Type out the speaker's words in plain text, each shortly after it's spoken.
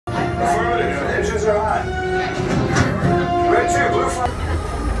Inches are hot. Red 2, blue 5.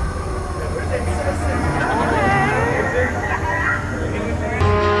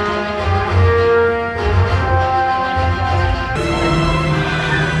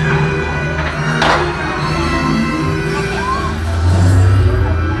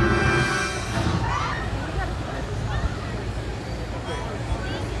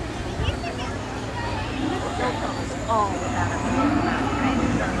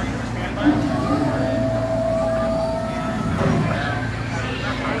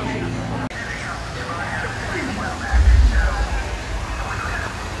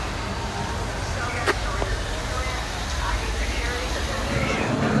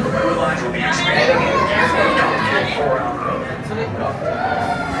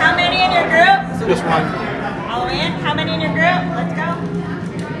 How many in your group? Just one. All the way in? How many in your group? Let's go. How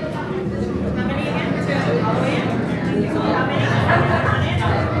many again? 2. All the way in? How many?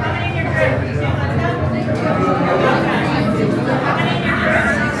 How many in your group? Let's go. How many in your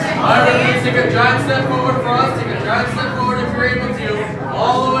group? Alright, take a giant step forward for us. Take a giant step forward if you're able to.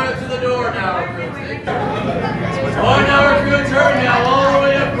 All the way up to the door now, recruits. Oh, now recruits, turn now all the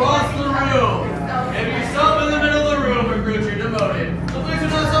way across the room. If you stop in the middle of the room, recruits, you're demoted. So please do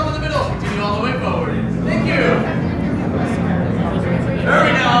not stop in the middle. Continue all the way forward. Thank you.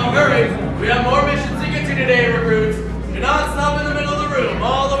 Hurry now, hurry. We have more missions to get to today, recruits. Do not stop in the middle of the room.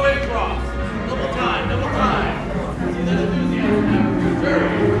 All the way across. Double time, double time. See that enthusiasm now, recruits. Hurry.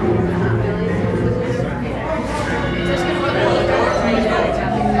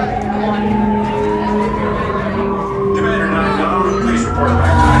 Commander 9, please report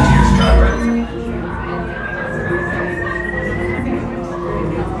back to ITU Skyred.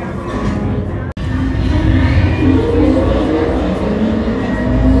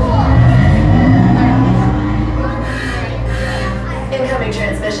 Incoming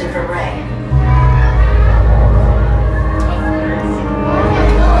transmission from Ray.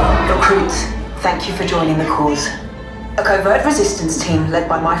 Recruits, thank you for joining the cause. A covert resistance team led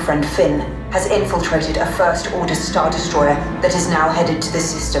by my friend Finn has infiltrated a first-order Star Destroyer that is now headed to the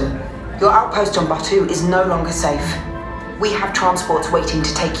system. Your outpost on Batu is no longer safe. We have transports waiting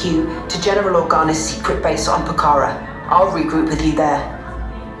to take you to General Organa's secret base on Pokhara. I'll regroup with you there.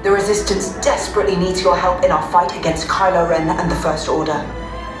 The Resistance desperately needs your help in our fight against Kylo Ren and the First Order.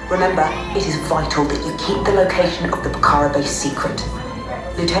 Remember, it is vital that you keep the location of the Pokhara base secret.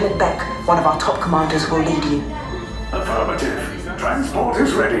 Lieutenant Beck, one of our top commanders, will lead you. Affirmative. Transport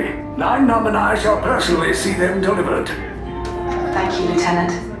is ready. 9 Num and I shall personally see them delivered. Thank you,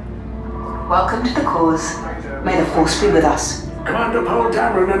 Lieutenant. Welcome to the cause. May the Force be with us. Commander Poe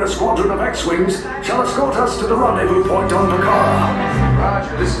Dameron and a squadron of X-Wings shall escort us to the rendezvous point on Pokhara.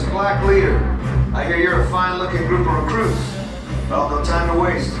 Roger, this is Black Leader. I hear you're a fine-looking group of recruits. Well, no time to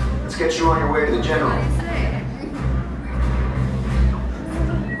waste. Let's get you on your way to the General.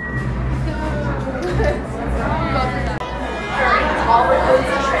 All recruits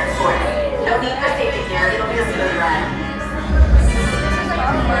are transported. No need for safety gear. It'll be a smooth ride.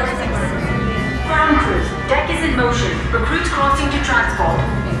 Ground crews, deck is in motion. Recruits crossing to transport.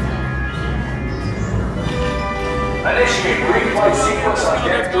 Initiate green flight sequence on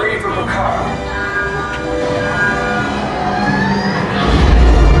deck 3 for Pokhara.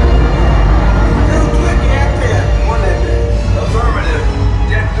 Affirmative.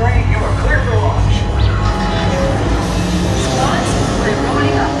 Deck 3, you are clear for launch. We're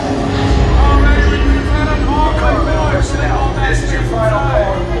rolling up. Pokhara personnel, this is your final call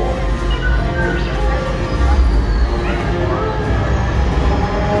on board.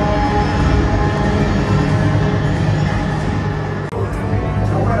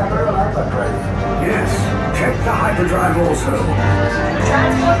 Yes, check the hyperdrive also.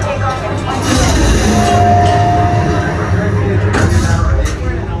 Transport takeoff in 20 minutes.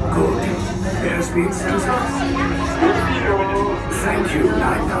 Good. Airspeed sensor. Thank you,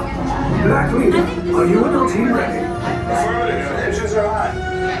 9 Num. Black Leader, are you and your team ready? Affirmative. Engines are hot.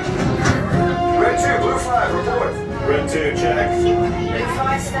 Red 2, blue 5, report. Red 2, check. Big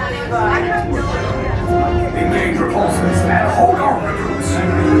 5 standing by. Engage repulsors and hold on, recruits.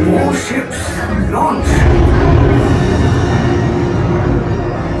 More ships. Launch.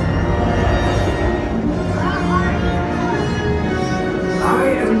 I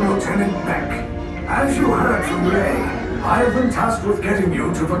am Lieutenant Beck. As you heard from Ray, I have been tasked with getting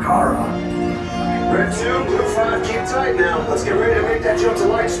you to Pokhara. Red 2, blue 5, keep tight now. Let's get ready to make that jump to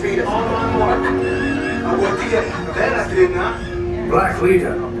light speed on my mark. Black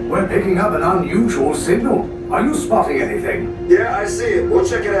Leader, we're picking up an unusual signal. Are you spotting anything? Yeah, I see it. We'll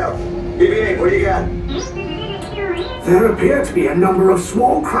check it out. BB-8, what do you got? There appear to be a number of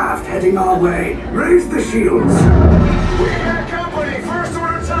small craft heading our way. Raise the shields. We got company! First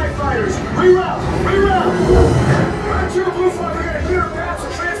order TIE fighters! Reroute! Reroute! Round 2, Blue Flag, we got a clear path so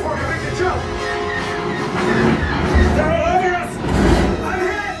transport can make the jump! They're all over us! I'm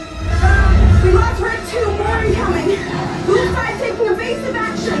hit! We lost Red 2, more incoming! Blue 5 taking evasive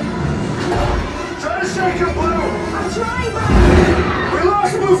action! Try to shake him, Blue! I'm trying, but... We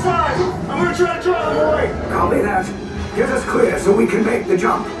lost Blue 5! I'm gonna try to draw them away! Copy that. Get us clear so we can make the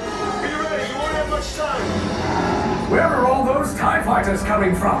jump. Be ready, you won't have much time! Where are all those TIE fighters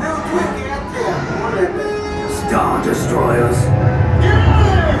coming from? Star Destroyers. Get out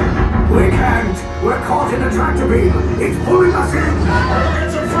of there! We can't. We're caught in a tractor beam. It's pulling us in. I'll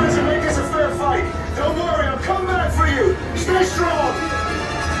get some friends and make this a fair fight! Don't worry, I'll come back for you! Stay strong!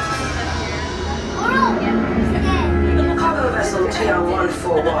 Cargo vessel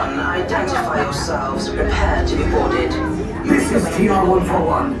TR-141, identify yourselves. Prepare to be boarded. This is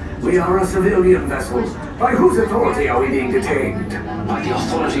TR-141. We are a civilian vessel. By whose authority are we being detained? By the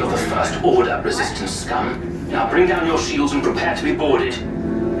authority of the First Order, Resistance scum. Now bring down your shields and prepare to be boarded.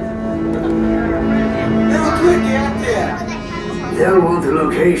 They'll want the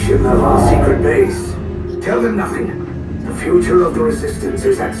location of our secret base. Tell them nothing. The future of the Resistance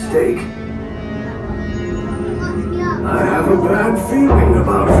is at stake. I have a bad feeling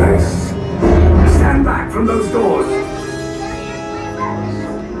about this. Stand back from those doors.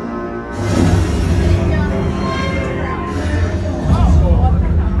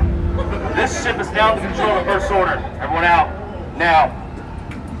 This ship is now in control of First Order. Everyone out. Now.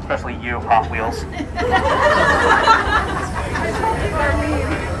 Especially you, Hot Wheels.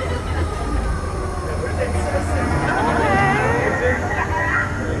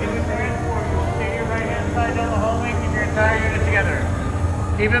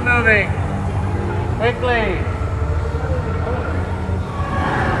 Keep it moving. Quickly.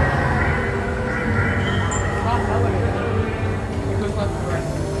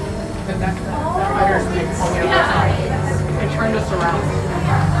 They turned us around.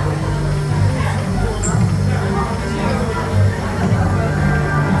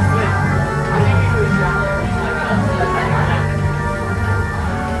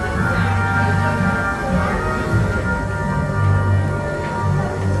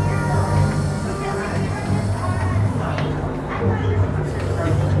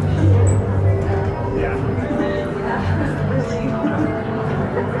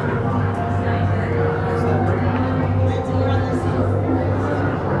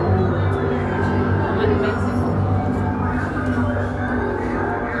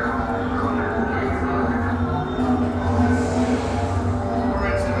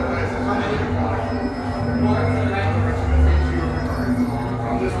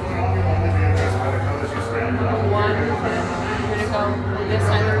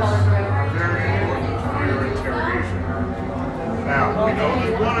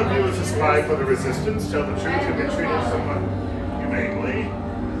 For the Resistance, tell the truth, you've been treated somewhat humanely,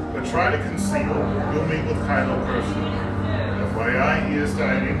 but try to conceal. You'll meet with Kylo personally. FYI, he is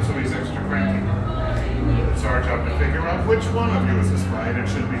dieting, so he's extra cranky. It's our job to figure out which one of you is a spy, and it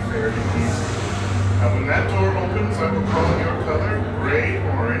should be fairly easy. Now, when that door opens, I will call your color, gray,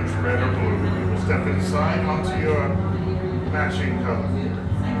 orange, red, or blue. You will step inside onto your matching color.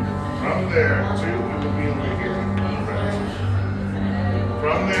 From there, two, we will be over here.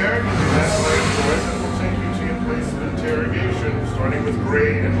 From there, you do that light choice and we'll take you to your place of interrogation, starting with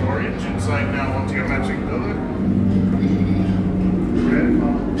gray and orange. Inside now onto your matching color. Red.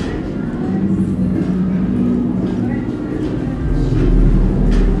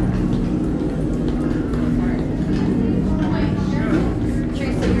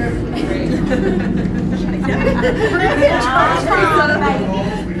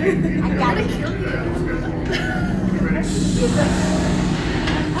 I gotta kill you.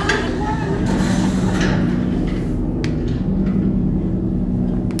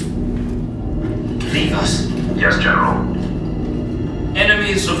 Leave us. Yes, General.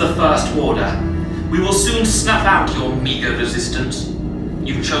 Enemies of the First Order, we will soon snuff out your meager resistance.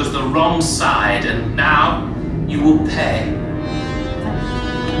 You chose the wrong side, and now you will pay.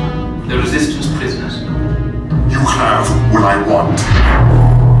 The Resistance prisoners. You have what I want.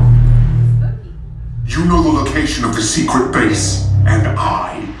 You know the location of the secret base, and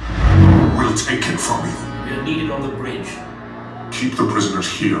I will take it from you. We'll need it on the bridge. Keep the prisoners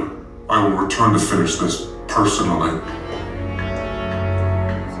here. I will return to finish this personally.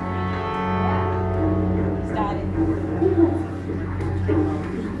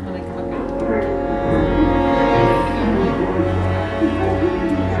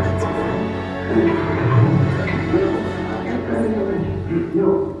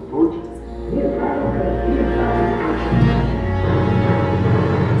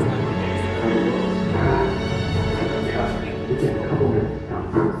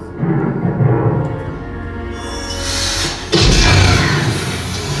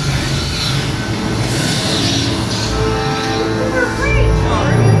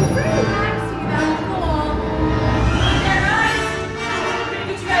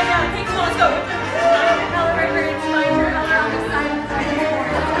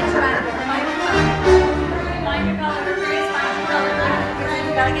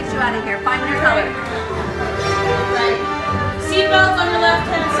 Seatbelts on your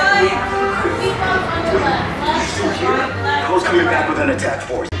left-hand side. Seatbelts on your left. Left, right, left. Cole's coming back with an attack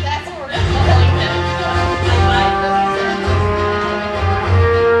force. That's what we're doing.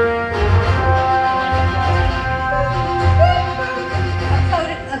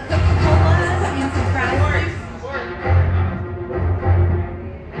 A Coca-Cola and some fries.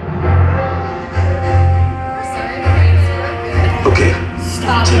 Okay,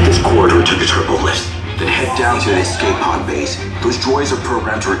 take this corridor to the turbo lift. Then head down to the escape pod base. Those droids are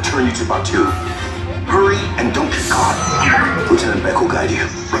programmed to return you to Batu. Hurry and don't get caught. Lieutenant Beck will guide you.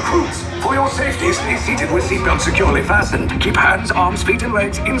 Recruits, for your safety, stay seated with seatbelts securely fastened. Keep hands, arms, feet, and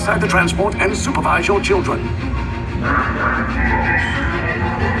legs inside the transport and supervise your children.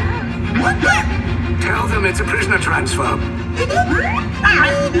 Tell them it's a prisoner transfer.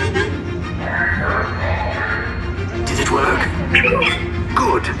 Did it work?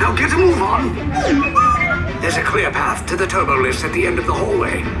 Good. Now get a move on. There's a clear path to the turbo lifts at the end of the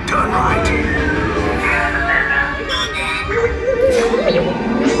hallway. Turn right.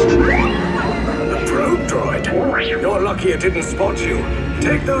 A probe droid. You're lucky it didn't spot you.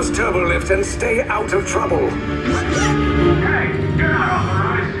 Take those turbo lifts and stay out of trouble. Hey, you're not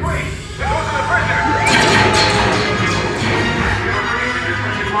authorized. Wait, those are the prisoners.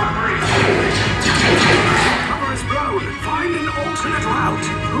 Cover is blown. Find an alternate route.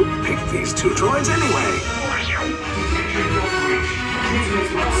 Who picked these two droids anyway?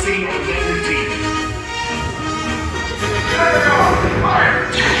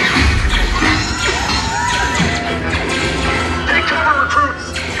 Take cover, recruits!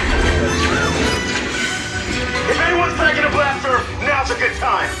 If anyone's packing a blaster, now's a good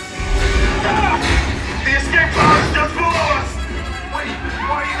time. The escape pod is just below us! Wait,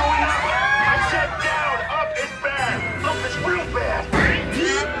 why are you going up? I said down, up is bad. Up is real bad.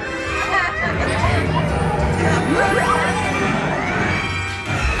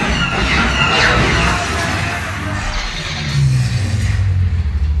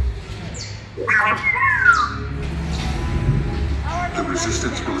 The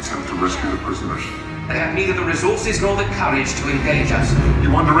Resistance will attempt to rescue the prisoners. They have neither the resources nor the courage to engage us.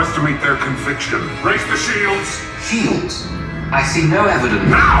 You underestimate their conviction. Raise the shields! Shields? I see no evidence.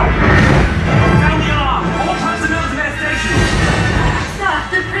 Now! Sound the alarm! All personnel to their stations! Sir,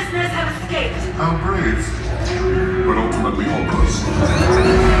 the prisoners have escaped. How brave. But ultimately hopeless.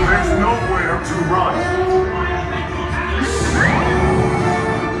 There's nowhere to run.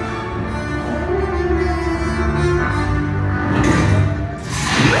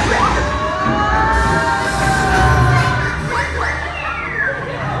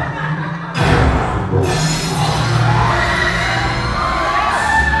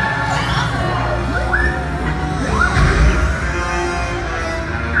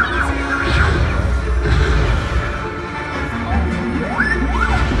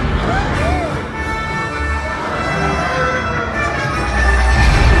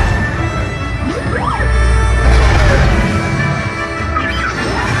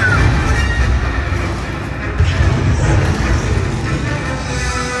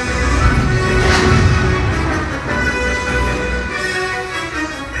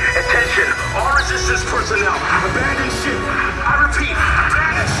 Personnel, abandon ship. I repeat,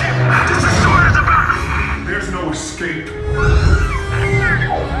 abandon ship. This destroyer's about. There's no escape.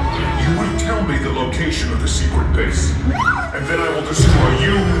 You will tell me the location of the secret base, and then I will destroy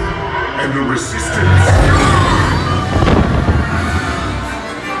you and the Resistance.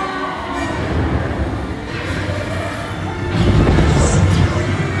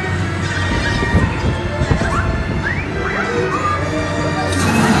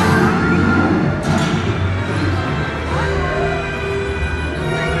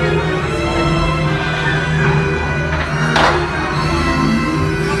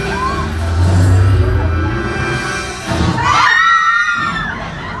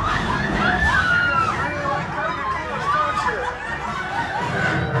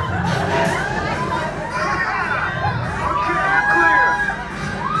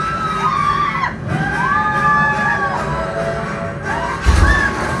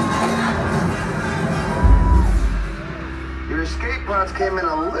 came in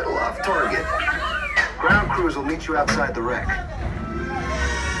a little off target. Ground crews will meet you outside the wreck.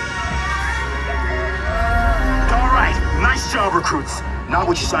 All right, nice job, recruits. Not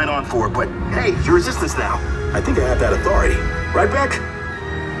what you signed on for, but hey, you're resistance now. I think I have that authority. Right, Beck?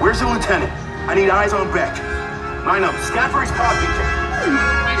 Where's the lieutenant? I need eyes on Beck. Line up, scan for his pod feature.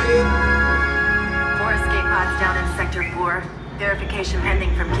 4 escape pods down in Sector 4. Verification pending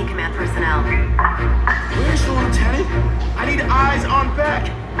from Key Command personnel. Where's the lieutenant? I need eyes on Beck.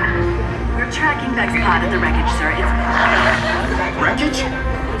 We're tracking Beck's pod at the wreckage, sir. It's... Wreckage?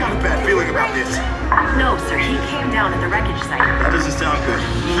 Got a bad feeling about this. No, sir. He came down at the wreckage site. That doesn't sound good.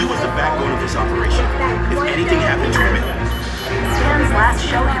 He was the backbone of this operation. If anything happened to him... Scan's last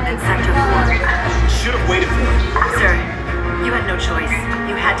show him in Sector 4. Should have waited for him. Sir, you had no choice.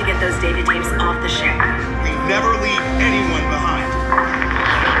 You had to get those data tapes off the ship. We never leave anyone behind.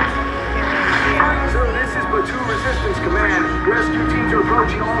 So this is Platoon Resistance Command. Rescue teams are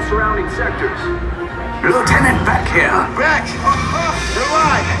approaching all surrounding sectors. Lieutenant Beck here. Beck! You're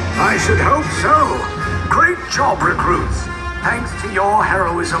alive! I should hope so. Great job, recruits. Thanks to your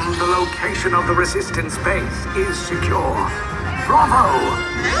heroism, the location of the Resistance base is secure. Bravo!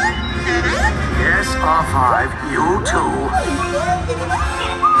 Yes, R5, you too.